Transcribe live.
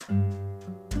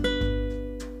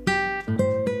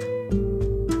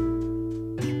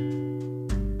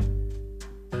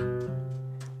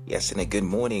yes, and a good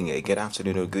morning, a good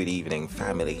afternoon, or good evening,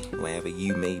 family, wherever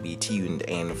you may be tuned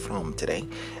in from today.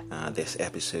 This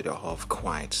episode of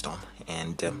Quiet Storm.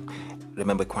 And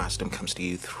remember, Quiet Storm comes to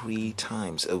you 3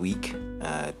 times a week.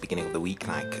 Beginning of the week,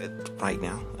 like right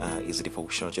now, is a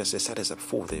devotional just to set us up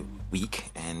for the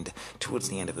week and towards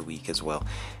the end of the week as well.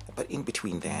 But in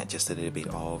between that, just a little bit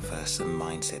of some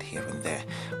mindset here and there.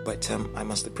 But I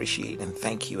must appreciate and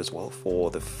thank you as well for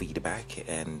the feedback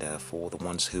and for the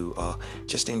ones who are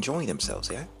just enjoying themselves.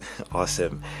 Yeah,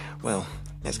 awesome. Well,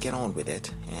 let's get on with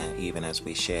it, even as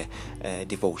we share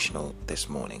devotional this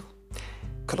morning.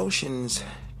 Colossians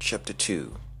chapter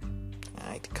 2.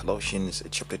 Right, Colossians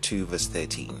chapter 2 verse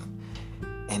 13.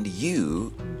 And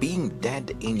you, being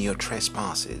dead in your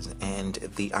trespasses and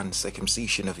the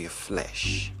uncircumcision of your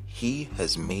flesh, he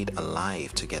has made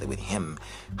alive together with him,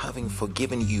 having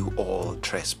forgiven you all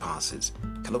trespasses.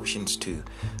 Colossians 2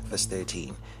 verse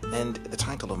 13. And the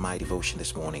title of my devotion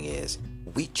this morning is,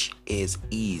 which is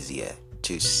easier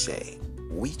to say?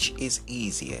 Which is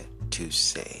easier to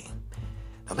say?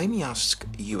 Now let me ask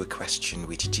you a question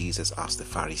which Jesus asked the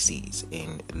Pharisees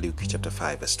in Luke chapter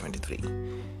 5 verse 23.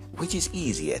 Which is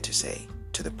easier to say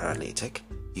to the paralytic,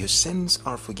 your sins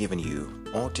are forgiven you,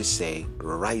 or to say,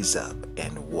 rise up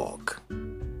and walk?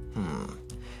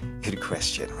 Good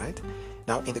question, right?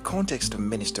 Now, in the context of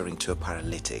ministering to a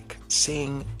paralytic,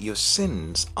 saying your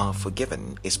sins are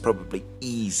forgiven is probably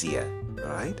easier,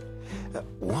 right?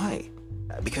 Why?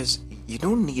 Because you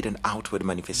don't need an outward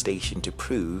manifestation to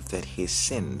prove that his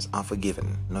sins are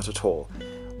forgiven, not at all.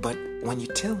 But when you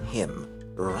tell him,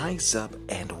 rise up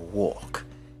and walk,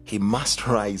 he must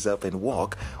rise up and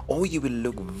walk, or you will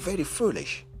look very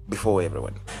foolish before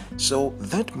everyone. So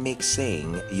that makes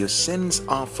saying your sins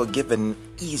are forgiven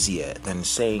easier than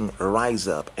saying rise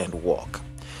up and walk.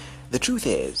 The truth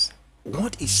is,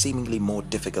 what is seemingly more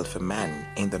difficult for man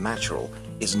in the natural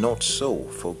is not so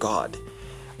for God.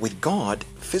 With God,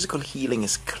 physical healing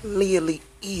is clearly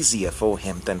easier for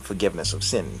him than forgiveness of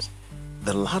sins.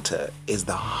 The latter is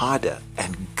the harder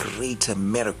and greater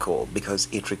miracle because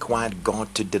it required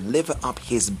God to deliver up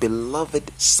his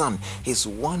beloved Son, his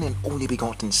one and only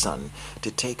begotten Son, to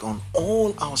take on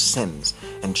all our sins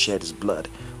and shed his blood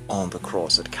on the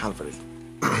cross at Calvary.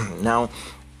 Now,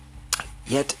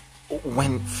 yet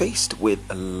when faced with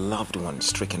a loved one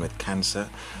stricken with cancer,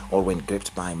 or when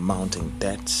gripped by mounting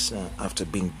debts after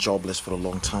being jobless for a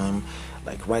long time,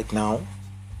 like right now,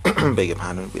 beg your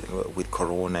pardon, with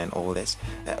Corona and all this,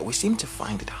 we seem to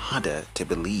find it harder to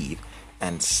believe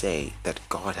and say that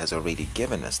God has already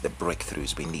given us the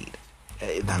breakthroughs we need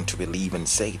than to believe and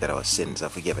say that our sins are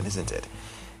forgiven, isn't it?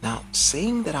 Now,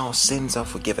 saying that our sins are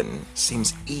forgiven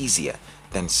seems easier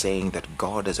than saying that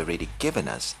God has already given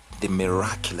us the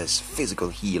miraculous physical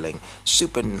healing,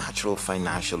 supernatural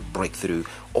financial breakthrough,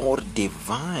 or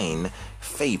divine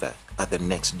favor at the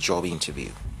next job interview,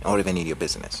 or even in your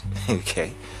business.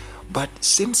 Okay? But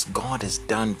since God has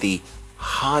done the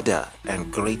harder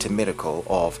and greater miracle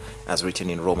of, as written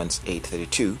in Romans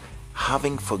 8:32,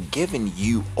 having forgiven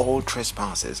you all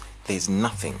trespasses, there's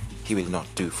nothing he will not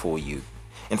do for you.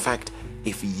 In fact,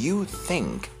 if you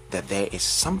think that there is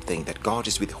something that God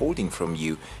is withholding from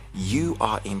you, you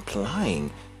are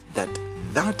implying that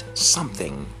that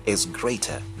something is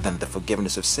greater than the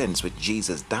forgiveness of sins which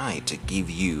Jesus died to give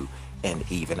you and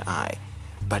even I.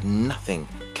 But nothing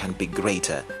can be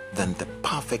greater than the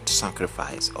perfect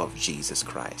sacrifice of Jesus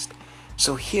Christ.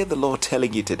 So hear the Lord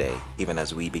telling you today, even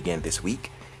as we begin this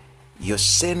week, your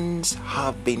sins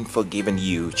have been forgiven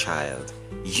you, child.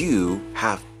 You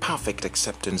have perfect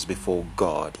acceptance before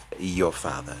God, your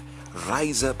Father.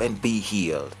 Rise up and be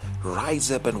healed.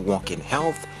 Rise up and walk in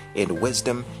health, in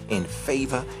wisdom, in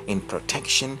favor, in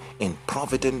protection, in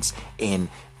providence, in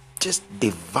just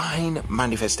divine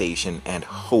manifestation and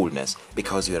wholeness,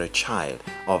 because you are a child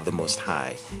of the Most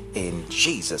High, in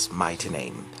Jesus' mighty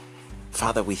name.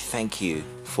 Father, we thank you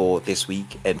for this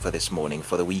week and for this morning,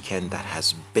 for the weekend that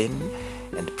has been,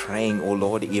 and praying, O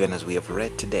Lord, even as we have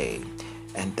read today,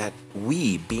 and that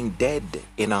we, being dead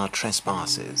in our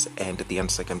trespasses and the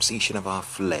uncircumcision of our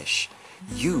flesh,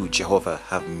 you, Jehovah,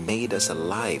 have made us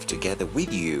alive together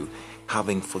with you,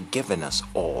 having forgiven us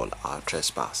all our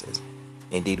trespasses.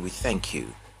 Indeed, we thank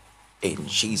you. In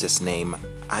Jesus' name,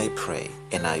 I pray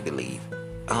and I believe.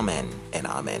 Amen and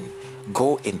amen.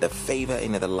 Go in the favor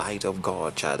and in the light of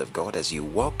God, child of God, as you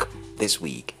walk this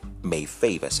week. May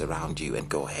favor surround you and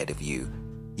go ahead of you.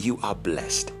 You are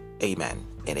blessed. Amen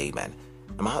and amen.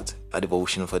 I'm out. A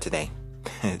devotional for today.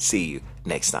 See you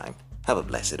next time. Have a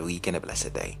blessed week and a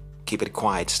blessed day. Keep it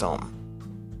quiet, Storm.